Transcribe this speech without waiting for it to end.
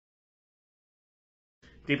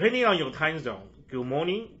Depending on your time zone, good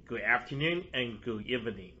morning, good afternoon, and good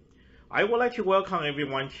evening. I would like to welcome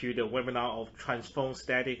everyone to the webinar of Transform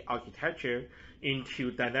Static Architecture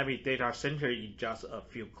into Dynamic Data Center in just a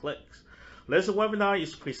few clicks. This webinar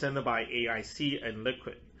is presented by AIC and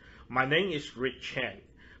Liqid. My name is Rick Chen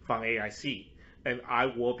from AIC, and I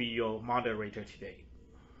will be your moderator today.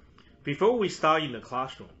 Before we start in the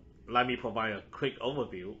classroom, let me provide a quick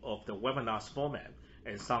overview of the webinar's format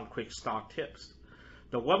and some quick start tips.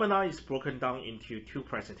 The webinar is broken down into two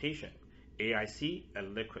presentations, AIC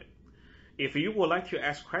and Liqid. If you would like to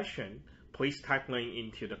ask questions, please type them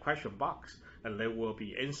into the question box, and they will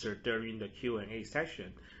be answered during the Q&A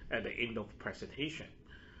session at the end of the presentation.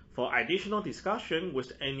 For additional discussion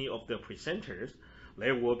with any of the presenters,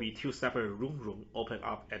 there will be two separate rooms open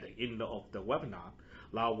up at the end of the webinar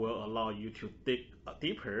that will allow you to dig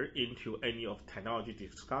deeper into any of technology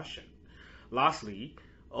discussion. Lastly,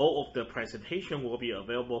 all of the presentation will be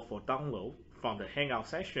available for download from the Hangout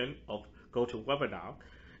section of GoToWebinar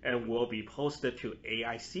and will be posted to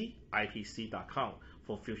aicipc.com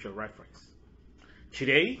for future reference.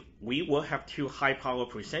 Today, we will have two high-power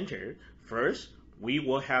presenters. First, we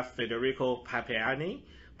will have Federico Papiani,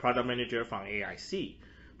 Product Manager from AIC,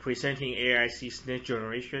 presenting AIC's next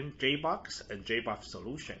generation JBox and JBox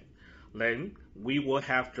solution. Then, we will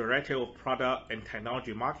have Director of Product and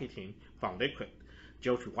Technology Marketing from Liqid,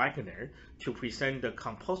 George Wagner, to present the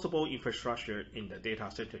composable infrastructure in the data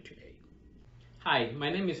center today. Hi, my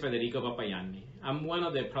name is Federico Papiani. I'm one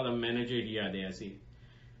of the product managers here at AIC.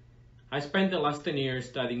 I spent the last 10 years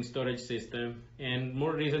studying storage system and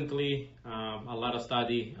more recently a lot of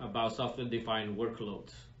study about software-defined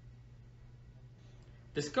workloads.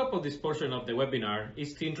 The scope of this portion of the webinar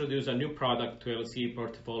is to introduce a new product to LC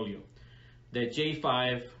portfolio, the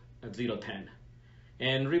J5-010,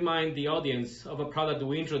 and remind the audience of a product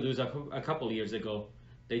we introduced a couple years ago,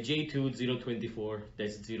 the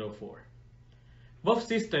J2-024-04. Both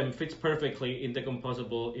systems fit perfectly in the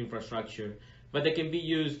composable infrastructure, but they can be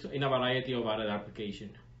used in a variety of other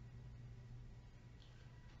applications.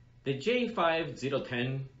 The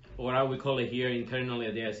J5-010, or how we call it here internally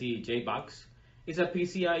at the AIC, JBox, is a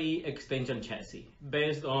PCIe extension chassis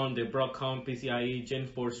based on the Broadcom PCIe Gen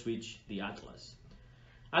 4 switch, the Atlas.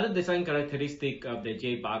 Other design characteristics of the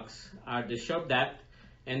JBox are the short depth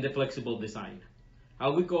and the flexible design. I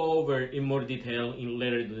will go over in more detail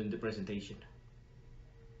later during the presentation.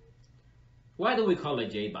 Why do we call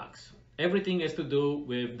it JBox? Everything has to do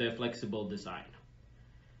with the flexible design.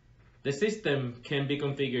 The system can be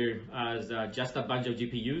configured as just a bunch of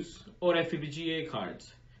GPUs or FPGA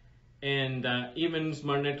cards, and even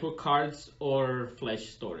smart network cards or flash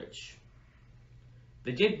storage.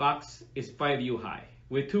 The JBox is 5U high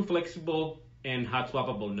with two flexible and hot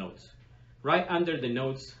swappable nodes. Right under the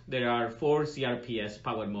nodes, there are 4 CRPS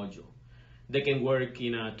power modules. They can work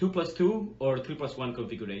in a 2+2 or 3+1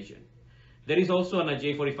 configuration. There is also an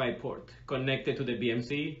J45 port connected to the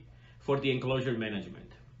BMC for the enclosure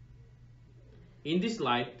management. In this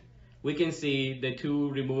slide, we can see the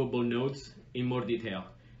two removable nodes in more detail,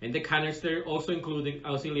 and the canister also including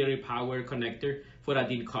auxiliary power connector for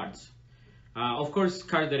add-in cards. Of course,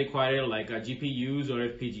 cards that require like GPUs or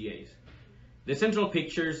FPGAs. The central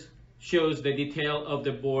pictures shows the detail of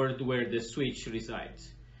the board where the switch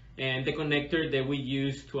resides, and the connector that we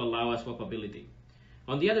use to allow swappability.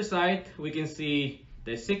 On the other side, we can see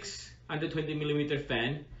the 620mm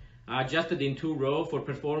fan adjusted in 2 rows for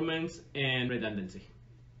performance and redundancy.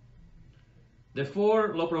 The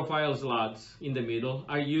 4 low-profile slots in the middle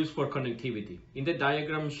are used for connectivity. In the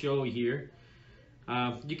diagram shown here,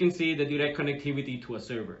 you can see the direct connectivity to a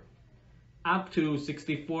server. Up to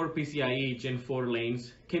 64 PCIe Gen 4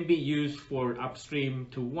 lanes can be used for upstream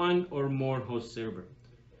to one or more host server.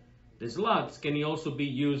 The slots can also be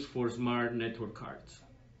used for smart network cards.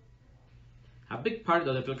 A big part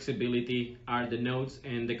of the flexibility are the nodes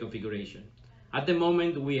and the configuration. At the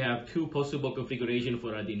moment, we have 2 possible configurations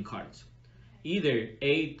for add-in cards. Either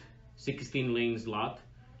 8 16-lane slot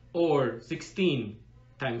or 16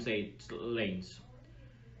 × 8 lanes.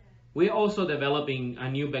 We're also developing a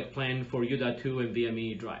new backplane for U.2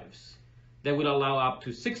 NVMe drives that will allow up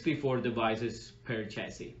to 64 devices per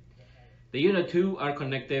chassis. The U.2 are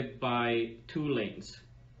connected by 2 lanes,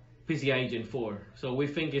 PCIe Gen 4, so we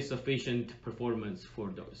think it's sufficient performance for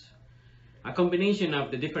those. A combination of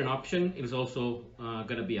the different options is also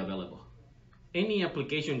going to be available. Any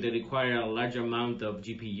application that requires a large amount of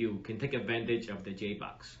GPU can take advantage of the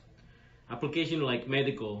JBox. Applications like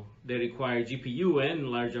medical that require GPU and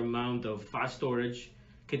large amount of fast storage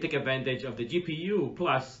can take advantage of the GPU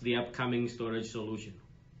plus the upcoming storage solution.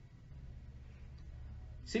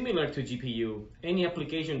 Similar to GPU, any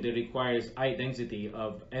application that requires high density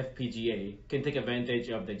of FPGA can take advantage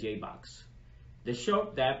of the JBox. The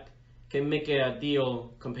short depth can make it a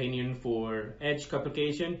ideal companion for edge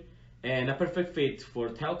application and a perfect fit for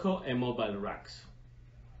telco and mobile racks.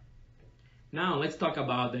 Now let's talk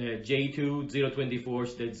about the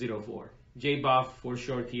J2-024-04, JBoF for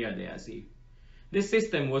short here at the AIC. This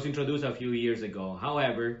system was introduced a few years ago,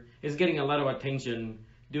 however, it's getting a lot of attention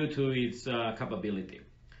due to its capability.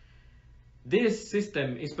 This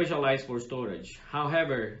system is specialized for storage.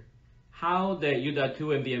 However, how the U.2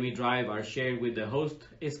 NVMe drive are shared with the host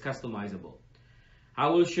is customizable. I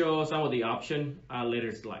will show some of the options on a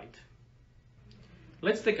later slide.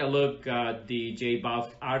 Let's take a look at the JBoF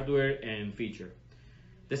hardware and feature.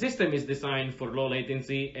 The system is designed for low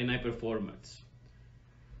latency and high performance.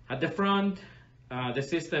 At the front, the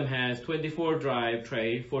system has 24 drive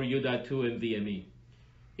tray for U.2 NVMe.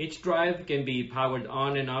 Each drive can be powered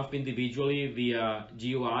on and off individually via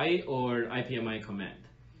GUI or IPMI command.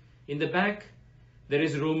 In the back, there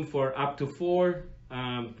is room for up to 4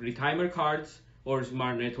 retimer cards or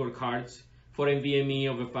smart network cards for NVMe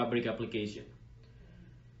over Fabric application.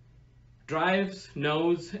 Drives,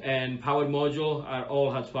 nodes, and power module are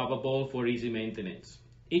all hot swappable for easy maintenance.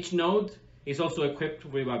 Each node is also equipped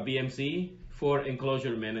with a BMC for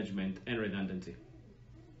enclosure management and redundancy.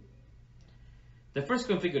 The first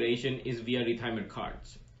configuration is via retimer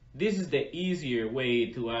cards. This is the easier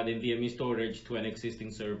way to add NVMe storage to an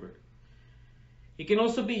existing server. It can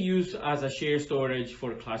also be used as a shared storage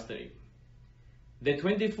for clustering. The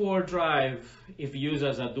 24 drive, if used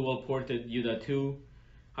as a dual-ported U.2,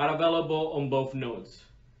 are available on both nodes.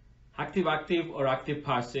 Active-active or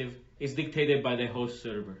active-passive is dictated by the host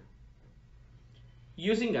server.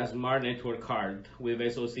 Using a smart network card with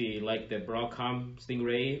SoC like the Broadcom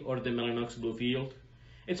Stingray or the Mellanox Bluefield,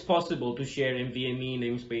 it's possible to share NVMe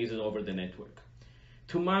namespaces over the network.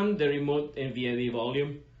 To mount the remote NVMe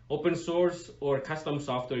volume, open source or custom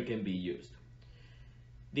software can be used.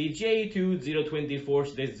 The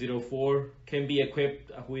J2-024-04 can be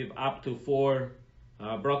equipped with up to 4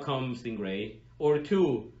 Broadcom Stingray or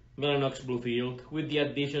 2 Mellanox Bluefield with the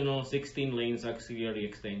additional 16 lanes auxiliary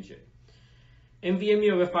extension. NVMe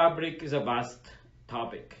over Fabric is a vast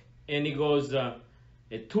topic, and it goes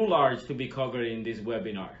too large to be covered in this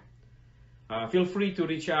webinar. Feel free to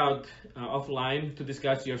reach out offline to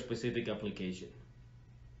discuss your specific application.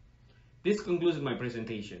 This concludes my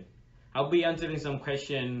presentation. I'll be answering some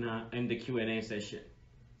questions in the Q&A session.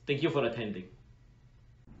 Thank you for attending.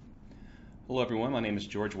 Hello everyone, my name is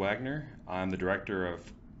George Wagner. I'm the Director of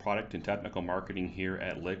Product and Technical Marketing here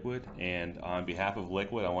at Liqid, and on behalf of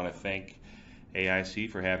Liqid, I want to thank AIC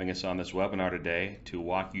for having us on this webinar today to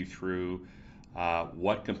walk you through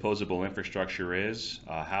what composable infrastructure is,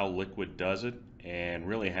 how Liqid does it, and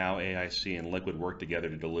really how AIC and Liqid work together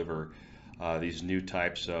to deliver these new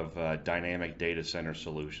types of dynamic data center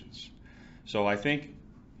solutions. So I think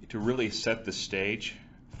to really set the stage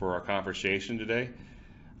for our conversation today,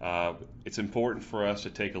 it's important for us to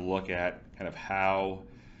take a look at kind of how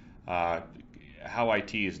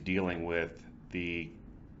IT is dealing with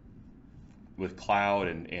cloud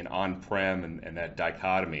and on-prem and that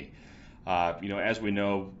dichotomy. As we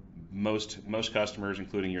know, most customers,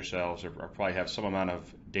 including yourselves, probably have some amount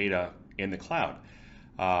of data in the cloud.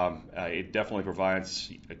 It definitely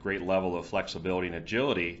provides a great level of flexibility and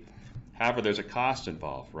agility. However, there's a cost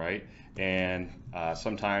involved, right? And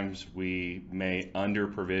sometimes we may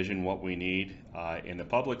under-provision what we need in the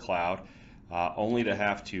public cloud, only to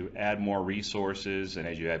have to add more resources, and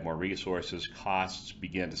as you add more resources, costs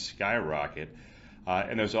begin to skyrocket.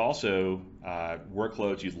 And there's also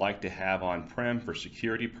workloads you'd like to have on-prem for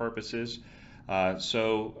security purposes.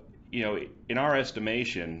 So, in our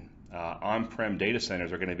estimation, on-prem data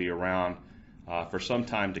centers are going to be around for some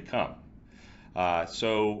time to come.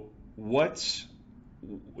 So, what's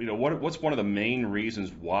one of the main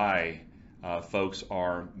reasons why folks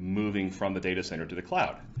are moving from the data center to the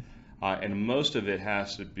cloud? And most of it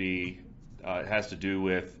has to do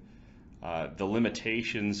with the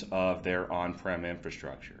limitations of their on-prem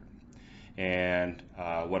infrastructure. And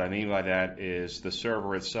what I mean by that is the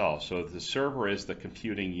server itself. So the server is the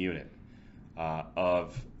computing unit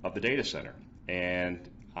of the data center. And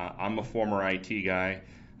I'm a former IT guy.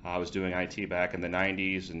 I was doing IT back in the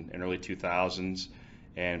 90s and early 2000s.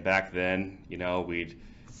 And back then,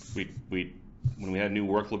 when we had a new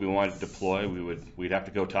workload we wanted to deploy, we'd have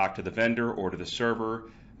to go talk to the vendor or to the server,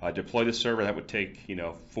 deploy the server. That would take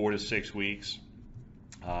 4 to 6 weeks.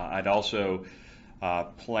 I'd also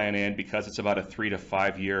plan in, because it's about a 3 to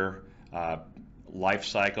 5 year life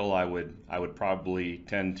cycle, I would probably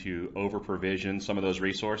tend to over provision some of those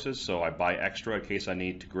resources, so I buy extra in case I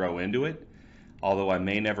need to grow into it, although I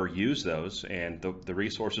may never use those, and the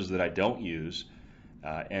resources that I don't use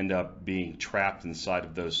end up being trapped inside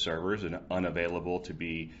of those servers and unavailable to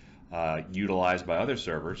be utilized by other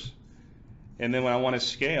servers. And then when I want to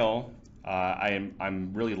scale,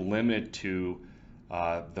 I'm really limited to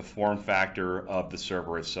the form factor of the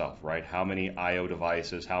server itself, right? How many I/O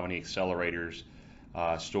devices, how many accelerators,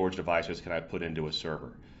 storage devices can I put into a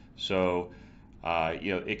server? So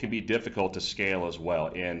it can be difficult to scale as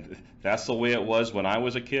well, and that's the way it was when I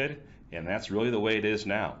was a kid, and that's really the way it is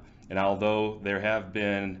now. And although there have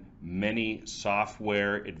been many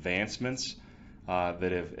software advancements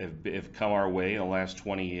that have come our way in the last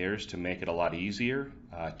 20 years to make it a lot easier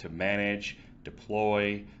to manage,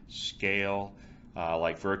 deploy, scale,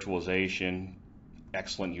 like virtualization,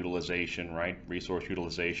 excellent utilization, right? Resource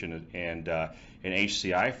utilization, and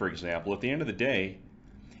HCI, for example. At the end of the day,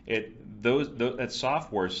 that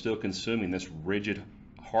software is still consuming this rigid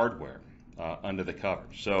hardware under the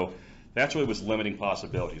covers. So that's what was limiting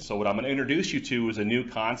possibilities. So what I'm going to introduce you to is a new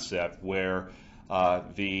concept where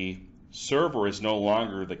the server is no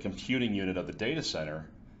longer the computing unit of the data center,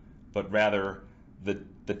 but rather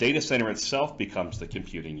the data center itself becomes the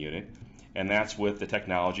computing unit, and that's with the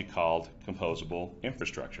technology called composable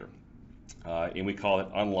infrastructure. And we call it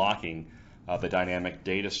unlocking the dynamic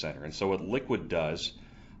data center. And so what Liqid does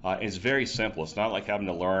is very simple. It's not like having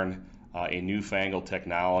to learn a newfangled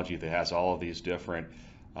technology that has all of these different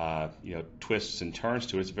twists and turns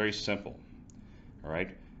to it. It's very simple. All right.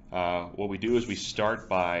 What we do is we start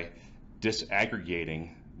by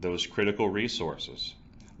disaggregating those critical resources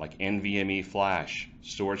like NVMe flash,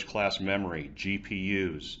 storage class memory,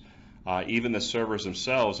 GPUs, even the servers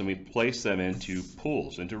themselves, and we place them into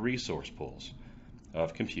pools, into resource pools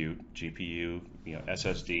of compute, GPU,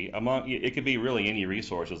 SSD. It could be really any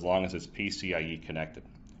resource as long as it's PCIe connected.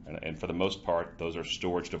 And for the most part, those are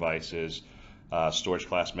storage devices, storage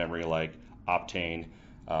class memory like Optane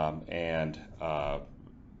and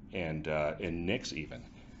NICs even.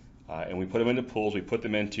 And we put them into pools. We put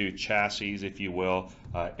them into chassis, if you will.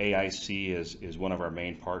 AIC is one of our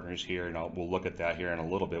main partners here, and we'll look at that here in a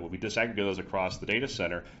little bit. We disaggregate those across the data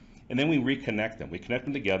center, and then we reconnect them. We connect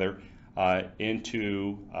them together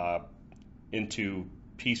into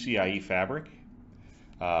PCIe fabric.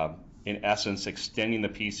 In essence, extending the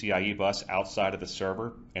PCIe bus outside of the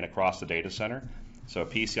server and across the data center. So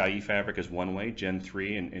PCIe fabric is one way, Gen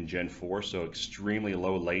 3 and Gen 4, so extremely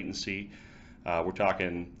low latency. We're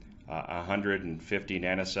talking 150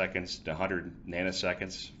 nanoseconds to 100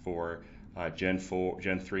 nanoseconds for Gen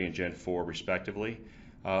 3 and Gen 4 respectively.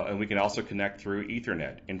 And we can also connect through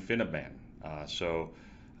Ethernet, Infiniband.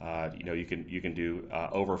 You can do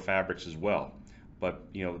over fabrics as well.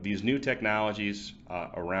 But these new technologies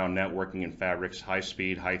around networking and fabrics, high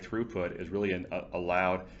speed, high throughput, has really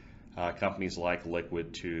allowed companies like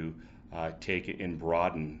Liqid to take it and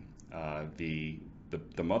broaden the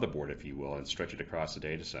motherboard, if you will, and stretch it across the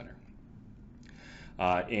data center.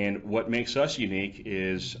 And what makes us unique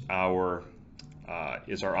is our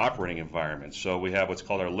operating environment. So we have what's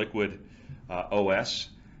called our Liqid OS,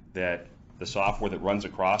 that the software that runs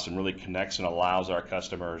across and really connects and allows our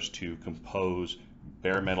customers to compose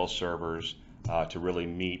bare metal servers to really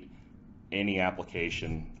meet any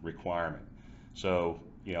application requirement. So,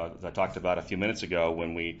 as I talked about a few minutes ago,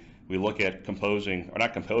 when we look at composing, or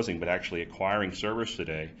not composing, but actually acquiring servers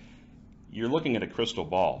today, you're looking at a crystal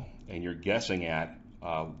ball and you're guessing at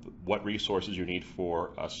what resources you need for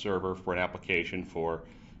a server, for an application, for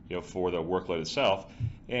the workload itself,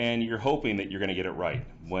 and you're hoping that you're going to get it right,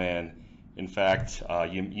 when in fact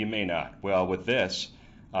you may not. Well, with this,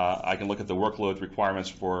 I can look at the workload requirements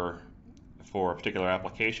for a particular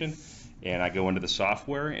application, and I go into the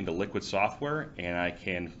software, into Liqid software, and I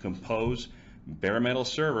can compose bare metal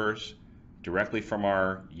servers directly from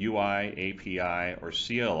our UI, API, or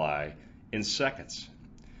CLI in seconds.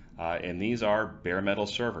 And these are bare metal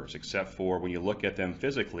servers, except for when you look at them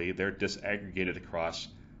physically, they're disaggregated across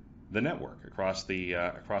the network, across the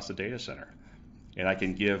data center. And I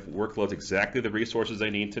can give workloads exactly the resources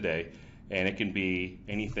they need today, and it can be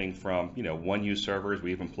anything from one-use servers.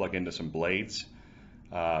 We even plug into some blades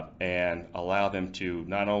and allow them to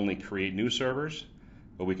not only create new servers,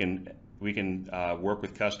 but we can work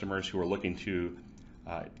with customers who are looking to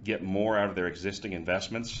get more out of their existing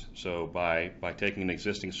investments. So by taking an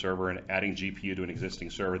existing server and adding GPU to an existing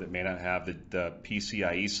server that may not have the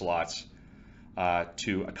PCIe slots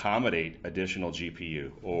to accommodate additional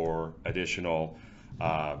GPU or additional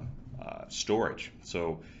storage.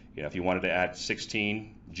 So if you wanted to add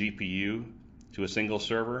 16 GPU to a single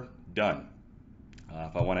server, done.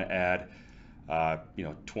 If I want to add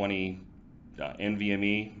 20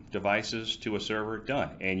 NVMe devices to a server,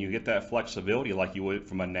 done. And you get that flexibility like you would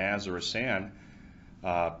from a NAS or a SAN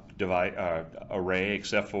array,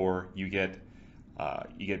 except for you get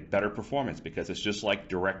better performance because it's just like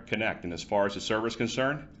direct connect. And as far as the server is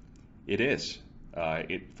concerned, it is.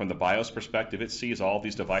 From the BIOS perspective, it sees all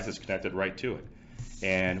these devices connected right to it.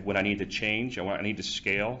 And when I need to change, I need to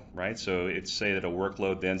scale, right? So it's say that a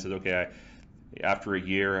workload then says, okay, after a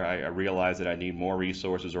year, I realize that I need more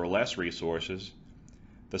resources or less resources.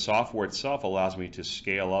 The software itself allows me to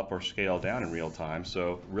scale up or scale down in real time,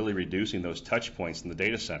 so really reducing those touch points in the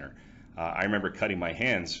data center. I remember cutting my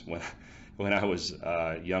hands when I was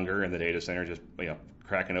younger in the data center, just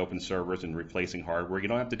cracking open servers and replacing hardware. You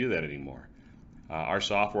don't have to do that anymore. Our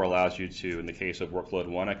software allows you to, in the case of workload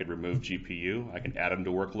 1, I could remove GPU. I can add them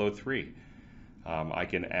to workload 3. I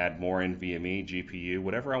can add more NVMe, GPU,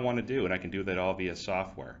 whatever I want to do, and I can do that all via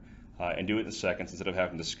software and do it in seconds instead of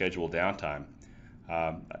having to schedule downtime.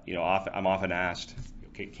 I'm often asked,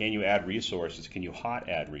 okay, can you add resources? Can you hot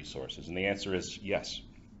add resources? And the answer is yes.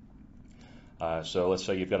 So let's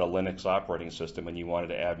say you've got a Linux operating system and you wanted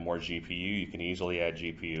to add more GPU. You can easily add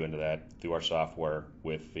GPU into that through our software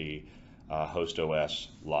with the host OS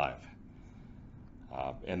live.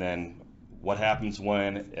 And then what happens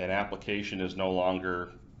when an application is no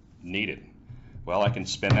longer needed? Well, I can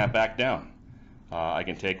spin that back down. I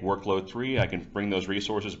can take workload 3, I can bring those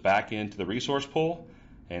resources back into the resource pool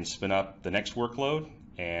and spin up the next workload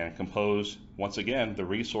and compose, once again, the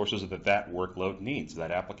resources that workload needs,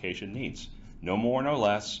 that application needs. No more, no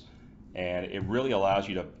less, and it really allows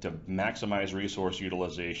you to maximize resource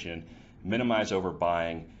utilization, minimize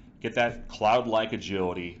overbuying, get that cloud-like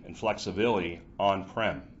agility and flexibility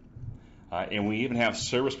on-prem. And we even have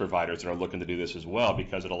service providers that are looking to do this as well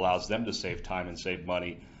because it allows them to save time and save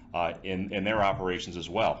money in their operations as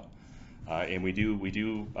well. And we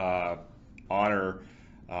do honor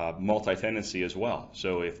multi-tenancy as well.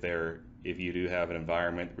 So if you do have an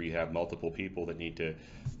environment where you have multiple people that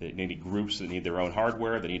need groups that need their own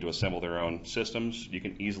hardware, that need to assemble their own systems, you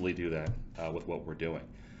can easily do that with what we're doing.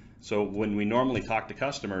 So when we normally talk to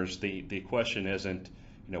customers, the question isn't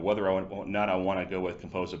whether or not I want to go with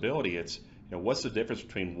composability. It's what's the difference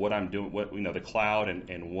between what I'm doing, the cloud,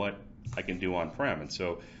 and what I can do on-prem. And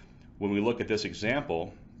so when we look at this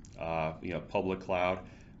example, public cloud,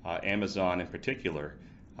 Amazon in particular,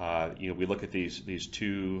 we look at these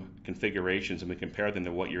two configurations and we compare them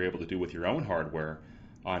to what you're able to do with your own hardware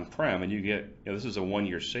on-prem, and you get, this is a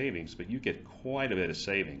 1-year savings, but you get quite a bit of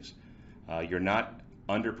savings. You're not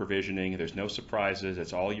under provisioning, there's no surprises,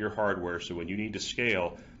 it's all your hardware, so when you need to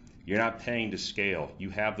scale, you're not paying to scale, you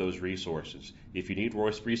have those resources. If you need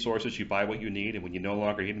resources, you buy what you need, and when you no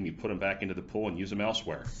longer need them, you put them back into the pool and use them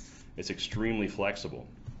elsewhere. It's extremely flexible.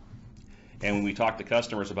 And when we talk to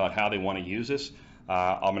customers about how they want to use this,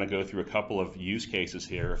 I'm going to go through a couple of use cases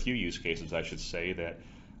here, a few use cases I should say,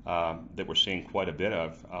 that we're seeing quite a bit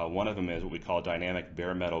of. One of them is what we call dynamic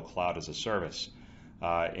bare metal cloud as a service.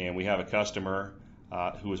 And we have a customer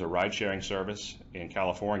who is a ride-sharing service in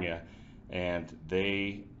California, and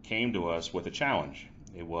they came to us with a challenge.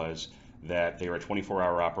 It was that they were a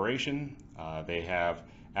 24-hour operation, they have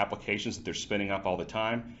applications that they're spinning up all the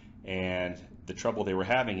time, and the trouble they were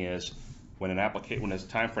having is when it's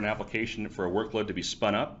time for an application for a workload to be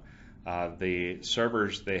spun up, the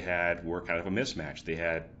servers they had were kind of a mismatch. They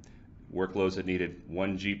had workloads that needed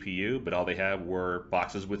 1 GPU, but all they had were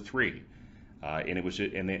boxes with 3. And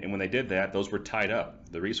when they did that, those were tied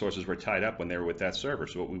up. The resources were tied up when they were with that server.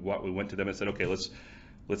 So we went to them and said, okay, let's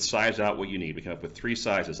size out what you need. We came up with 3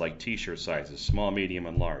 sizes, like T-shirt sizes, small, medium,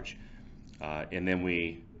 and large. And then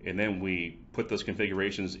we put those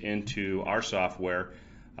configurations into our software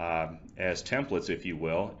as templates, if you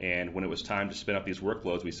will. And when it was time to spin up these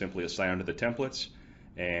workloads, we simply assign them to the templates,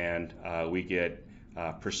 and we get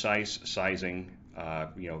precise sizing,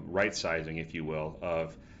 right sizing, if you will,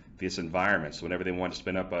 of this environment. So whenever they want to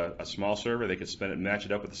spin up a small server, they can match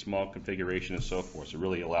it up with a small configuration and so forth. So it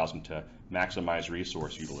really allows them to maximize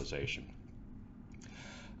resource utilization.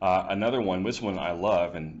 Another one, this one I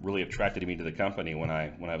love and really attracted me to the company when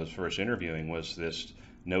I was first interviewing, was this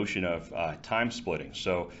notion of time splitting.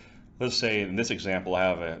 So let's say in this example,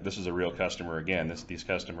 this is a real customer again. These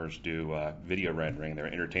customers do video rendering. They're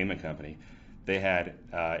an entertainment company. They had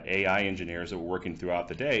AI engineers that were working throughout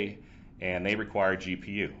the day, and they required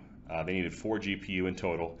GPU. They needed 4 GPU in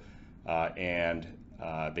total, and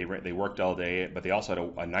they worked all day, but they also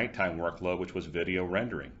had a nighttime workload, which was video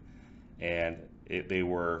rendering. And they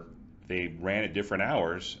ran at different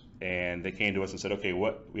hours, and they came to us and said, okay,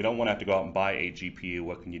 we don't want to have to go out and buy a GPU.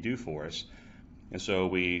 What can you do for us? And so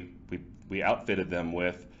we outfitted them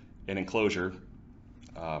with an enclosure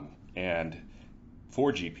and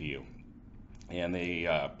 4 GPU. And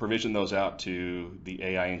they provisioned those out to the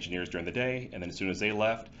AI engineers during the day, and then as soon as they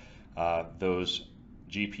left, those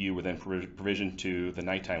GPU were then provisioned to the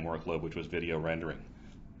nighttime workload, which was video rendering.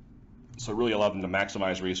 So it really allowed them to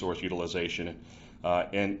maximize resource utilization,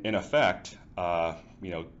 and in effect,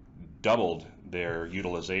 doubled their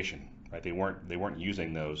utilization. Right? They weren't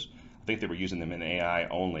using those. I think they were using them in AI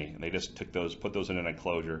only, and they just took those, put those in an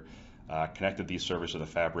enclosure, connected these servers to the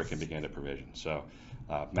fabric, and began to provision. So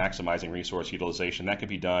maximizing resource utilization, that could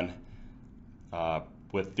be done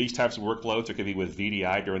with these types of workloads. It could be with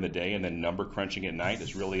VDI during the day and then number crunching at night.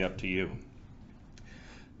 It's really up to you.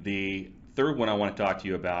 The third one I want to talk to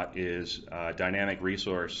you about is dynamic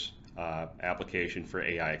resource application for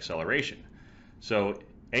AI acceleration. So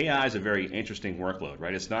AI is a very interesting workload,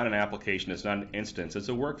 right? It's not an application, it's not an instance, it's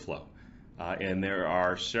a workflow. And there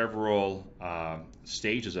are several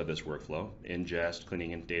stages of this workflow: ingest,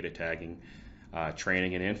 cleaning and data tagging,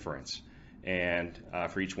 training, and inference. And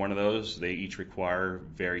for each one of those, they each require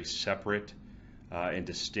very separate and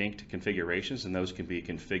distinct configurations, and those can be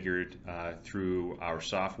configured through our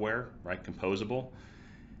software, right, composable,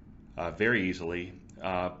 very easily.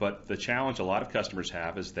 But the challenge a lot of customers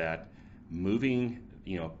have is that moving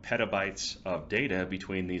petabytes of data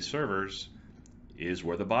between these servers is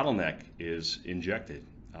where the bottleneck is injected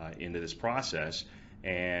into this process.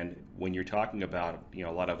 And when you're talking about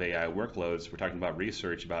a lot of AI workloads, we're talking about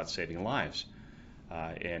research about saving lives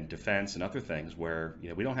and defense and other things where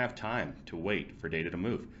we don't have time to wait for data to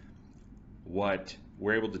move. What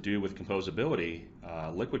we're able to do with composability,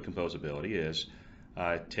 liquid composability, is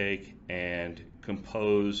take and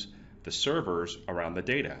compose the servers around the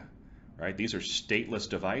data. Right? These are stateless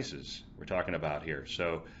devices we're talking about here.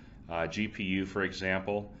 So GPU, for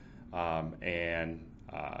example, and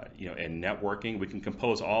networking, we can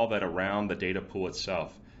compose all that around the data pool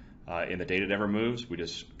itself. And the data never moves. We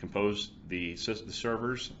just compose the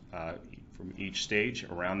servers from each stage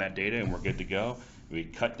around that data, and we're good to go. We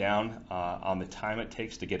cut down on the time it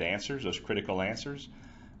takes to get answers, those critical answers,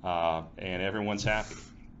 and everyone's happy.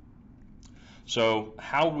 So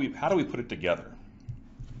how do we put it together?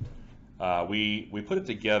 We put it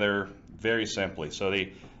together very simply. So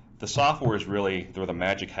the software is really where the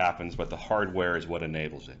magic happens, but the hardware is what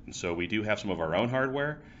enables it. And so we do have some of our own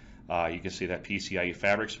hardware. You can see that PCIe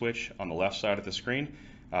fabric switch on the left side of the screen.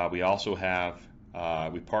 We also have,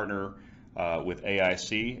 we partner with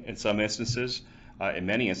AIC in some instances, in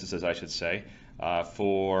many instances I should say,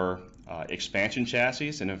 for expansion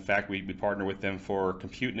chassis, and in fact we partner with them for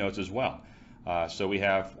compute nodes as well. So we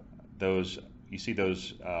have those, you see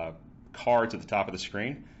those cards at the top of the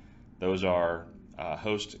screen. Those are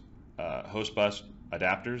host bus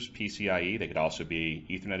adapters, PCIe. They could also be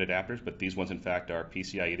Ethernet adapters, but these ones in fact are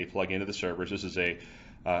PCIe. They plug into the servers. This is a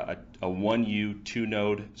 1U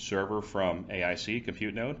 2-node server from AIC,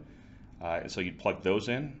 compute node. And so you plug those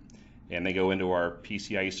in, and they go into our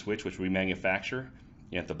PCIe switch, which we manufacture.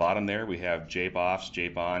 And at the bottom there, we have JBOFs,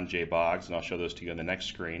 JBON, JBOGs, and I'll show those to you on the next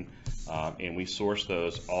screen. And we source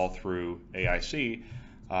those all through AIC,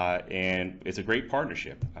 and it's a great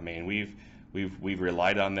partnership. I mean, we've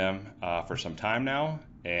relied on them for some time now,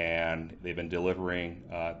 and they've been delivering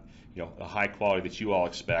a high quality that you all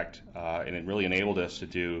expect, and it really enabled us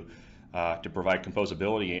to provide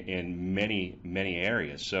composability in many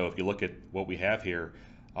areas. So if you look at what we have here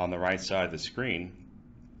on the right side of the screen,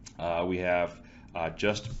 we have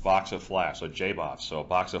just box of flash, so JBOF, so a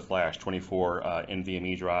box of flash, 24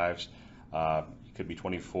 NVMe drives. It could be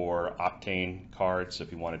 24 Optane cards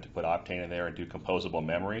if you wanted to put Optane in there and do composable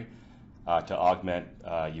memory to augment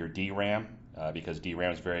your DRAM, because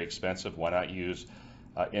DRAM is very expensive. Why not use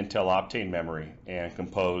Intel Optane memory and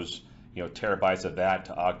compose terabytes of that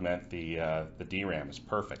to augment the DRAM? Is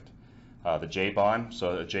perfect. The JBON,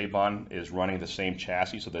 so the JBON is running the same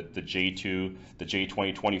chassis, so that the J2, the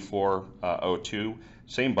J2024-02,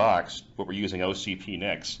 same box, but we're using OCP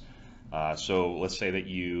NICs. So let's say that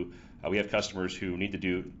we have customers who need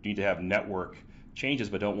to have network changes,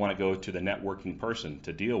 but don't want to go to the networking person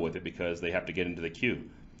to deal with it because they have to get into the queue.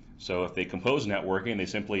 So if they compose networking, they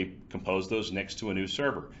simply compose those NICs to a new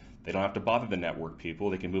server. They don't have to bother the network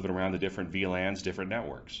people. They can move it around the different VLANs, different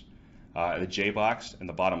networks. The JBox in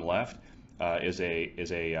the bottom left is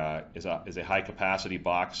a high capacity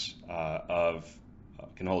box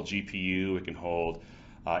can hold GPU, it can hold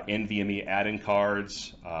NVMe add-in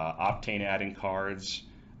cards, Optane add-in cards,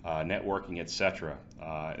 networking, etc.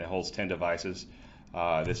 It holds 10 devices.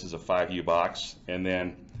 This is a 5U box, and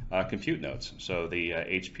then compute nodes. So the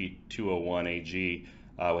HP 201AG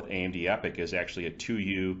with AMD EPYC is actually a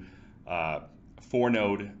 2U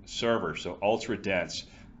 4-node server, so ultra dense.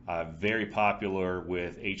 Very popular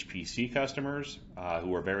with HPC customers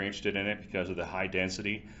who are very interested in it because of the high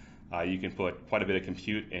density. You can put quite a bit of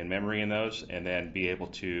compute and memory in those, and then be able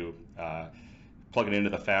to plug it into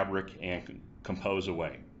the fabric and compose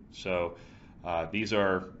away. So these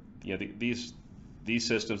are, these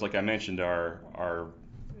systems, like I mentioned, are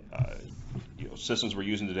systems we're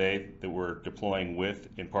using today that we're deploying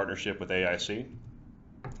in partnership with AIC.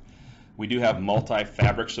 We do have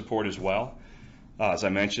multi-fabric support as well, as I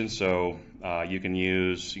mentioned. So you can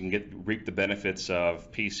reap the benefits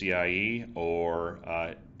of PCIe or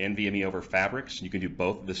NVMe over fabrics. You can do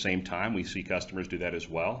both at the same time. We see customers do that as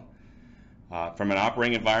well. From an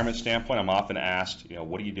operating environment standpoint, I'm often asked,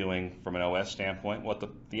 what are you doing from an OS standpoint? Well, at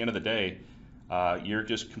the end of the day, you're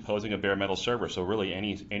just composing a bare metal server. So really,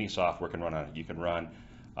 any software can run on it. You can run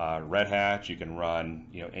Red Hat. You can run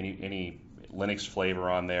any Linux flavor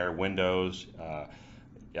on there, Windows,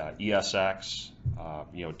 ESX,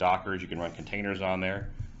 Dockers. You can run containers on there.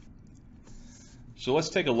 So let's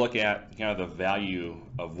take a look at kind of the value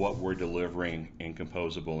of what we're delivering in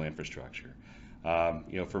composable infrastructure.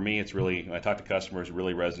 For me, it's really, when I talk to customers, it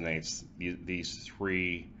really resonates these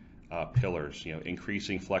three pillars.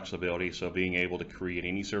 Increasing flexibility, so being able to create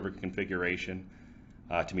any server configuration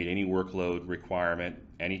to meet any workload requirement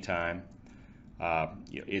anytime.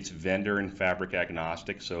 It's vendor and fabric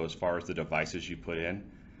agnostic, so as far as the devices you put in,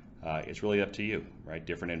 it's really up to you, right?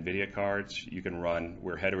 Different NVIDIA cards, you can run,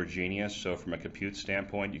 we're heterogeneous, so from a compute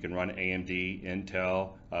standpoint, you can run AMD,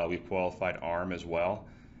 Intel, we've qualified ARM as well,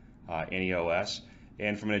 any OS.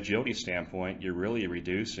 And from an agility standpoint, you're really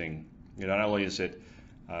reducing, not only is it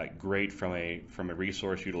great from a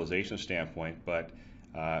resource utilization standpoint, but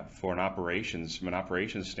from an operations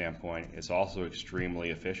standpoint, it's also extremely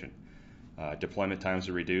efficient. Deployment times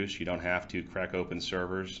are reduced. You don't have to crack open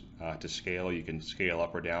servers to scale. You can scale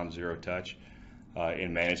up or down, zero touch.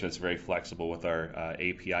 And management's very flexible with our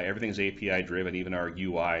API. Everything's API driven. Even our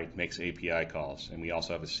UI makes API calls, and we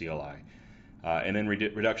also have a CLI. And then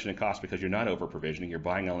reduction in cost, because you're not over provisioning. You're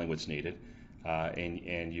buying only what's needed,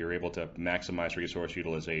 and you're able to maximize resource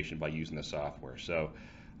utilization by using the software. So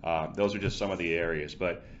those are just some of the areas.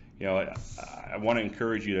 But I want to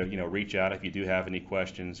encourage you to reach out if you do have any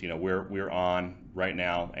questions. We're on right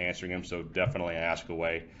now answering them, so definitely ask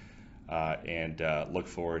away, and look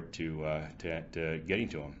forward to getting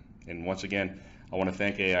to them. And once again, I want to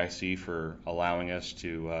thank AIC for allowing us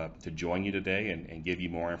to join you today and give you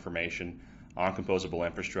more information on composable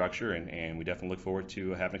infrastructure, and we definitely look forward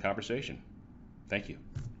to having a conversation. Thank you.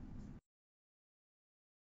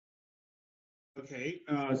 Okay,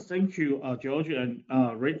 thank you, George and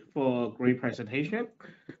Rick, for a great presentation.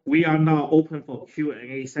 We are now open for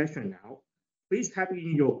Q&A session now. Please type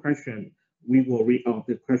in your question. We will read out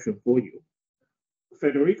the question for you.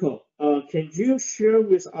 Federico, can you share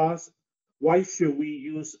with us why should we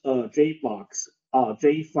use a JBox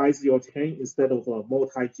J5010 instead of a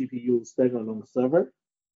multi-GPU standalone server?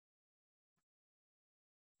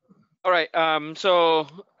 All right, so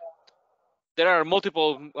there are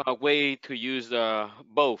multiple ways to use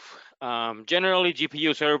both. Generally,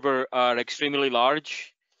 GPU servers are extremely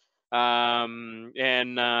large, and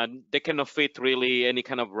they cannot fit really any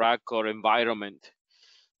kind of rack or environment.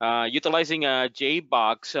 Utilizing a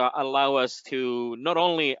JBox allow us to not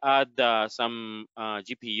only add some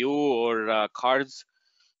GPU or cards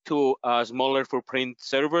to a smaller footprint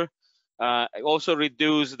server, also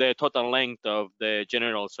reduce the total length of the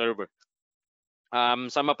general server.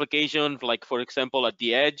 Some applications, like for example at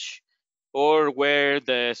the edge, or where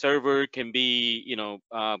the server can be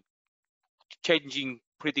changing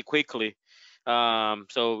pretty quickly,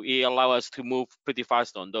 so it allows us to move pretty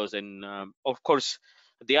fast on those. And of course,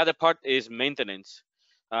 the other part is maintenance.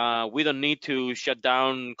 We don't need to shut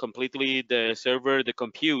down completely the server, the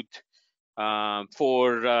compute,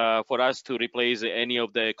 for us to replace any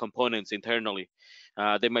of the components internally.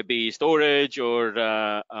 They might be storage or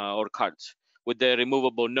cards. With the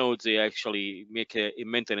removable nodes, they actually make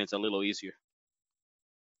maintenance a little easier.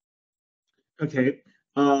 Okay.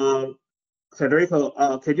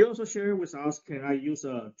 Federico, can you also share with us, can I use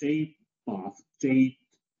a JBox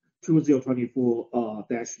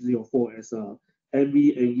J2024-04 as a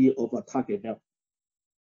NVMe of a target node?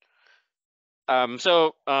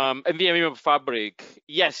 NVMe Fabric,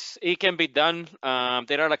 yes, it can be done.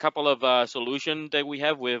 There are a couple of solutions that we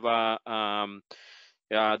have with the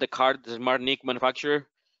card, the Smart NIC manufacturer.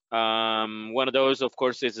 One of those, of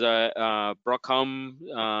course, is Broadcom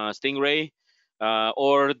Stingray.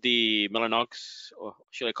 or the Mellanox, or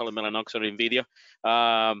should I call it Mellanox or NVIDIA,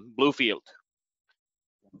 Bluefield.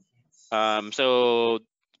 So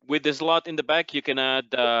with the slot in the back, you can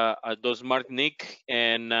add those smart NIC,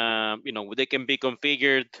 and they can be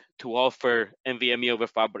configured to offer NVMe over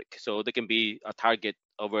Fabric, so they can be a target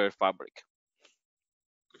over Fabric.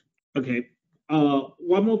 Okay.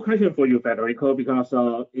 One more question for you, Federico, because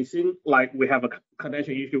it seems like we have a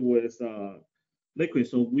connection issue with Liqid,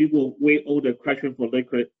 so we will wait all the question for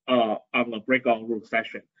Liqid on the breakout room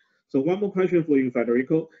session. So one more question for you,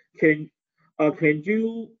 Federico. Can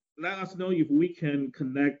you let us know if we can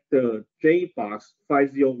connect the JBox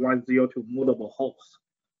 5010 to multiple hosts?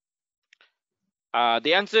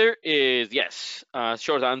 The answer is yes.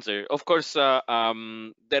 Short answer. Of course, there are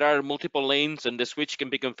multiple lanes, and the switch can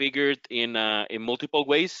be configured in multiple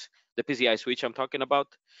ways. The PCI switch I'm talking about.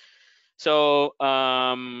 So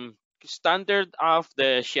standard off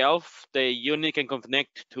the shelf, the unit can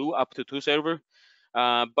connect up to 2 servers.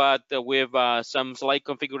 But with some slight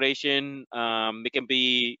configuration, it can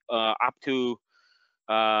be up to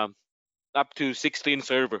 16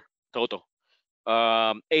 server total.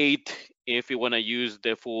 8 if you want to use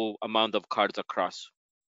the full amount of cards across.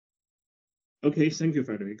 Okay, thank you,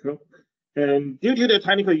 Federico. And due to the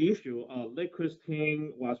technical issue, Liqid's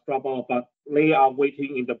team was dropped out, but they are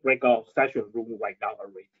waiting in the breakout session room right now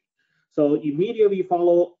already. So immediately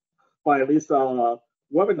followed by this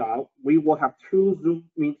webinar, we will have 2 Zoom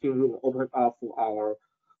meeting rooms open up for our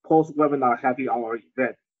post-webinar happy hour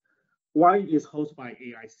event. One is hosted by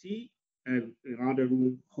AIC, and another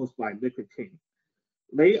room hosted by Liqid team.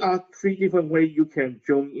 There are 3 different ways you can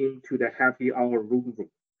join into the happy hour room.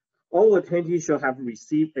 All attendees should have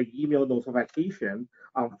received an email notification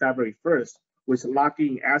on February 1st with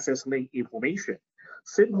login access link information.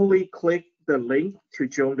 Simply click the link to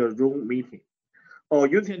join the room meeting. Or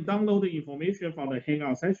you can download the information from the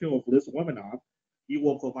Hangout section of this webinar. It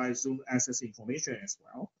will provide Zoom access information as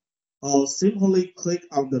well. Or simply click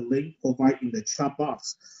on the link provided in the chat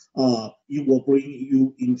box. It will bring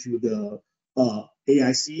you into the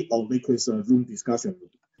AIC or Liqid's room discussion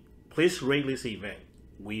room. Please rate this event.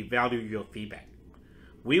 We value your feedback.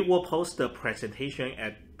 We will post the presentation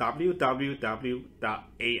at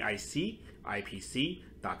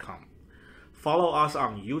www.aicipc.com. Follow us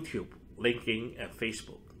on YouTube, LinkedIn, and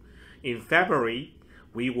Facebook. In February,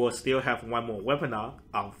 we will still have one more webinar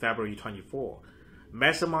on February 24.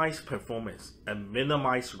 Maximize performance and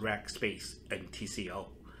minimize rack space and TCO.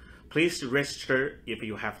 Please register if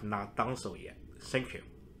you have not done so yet. Thank you.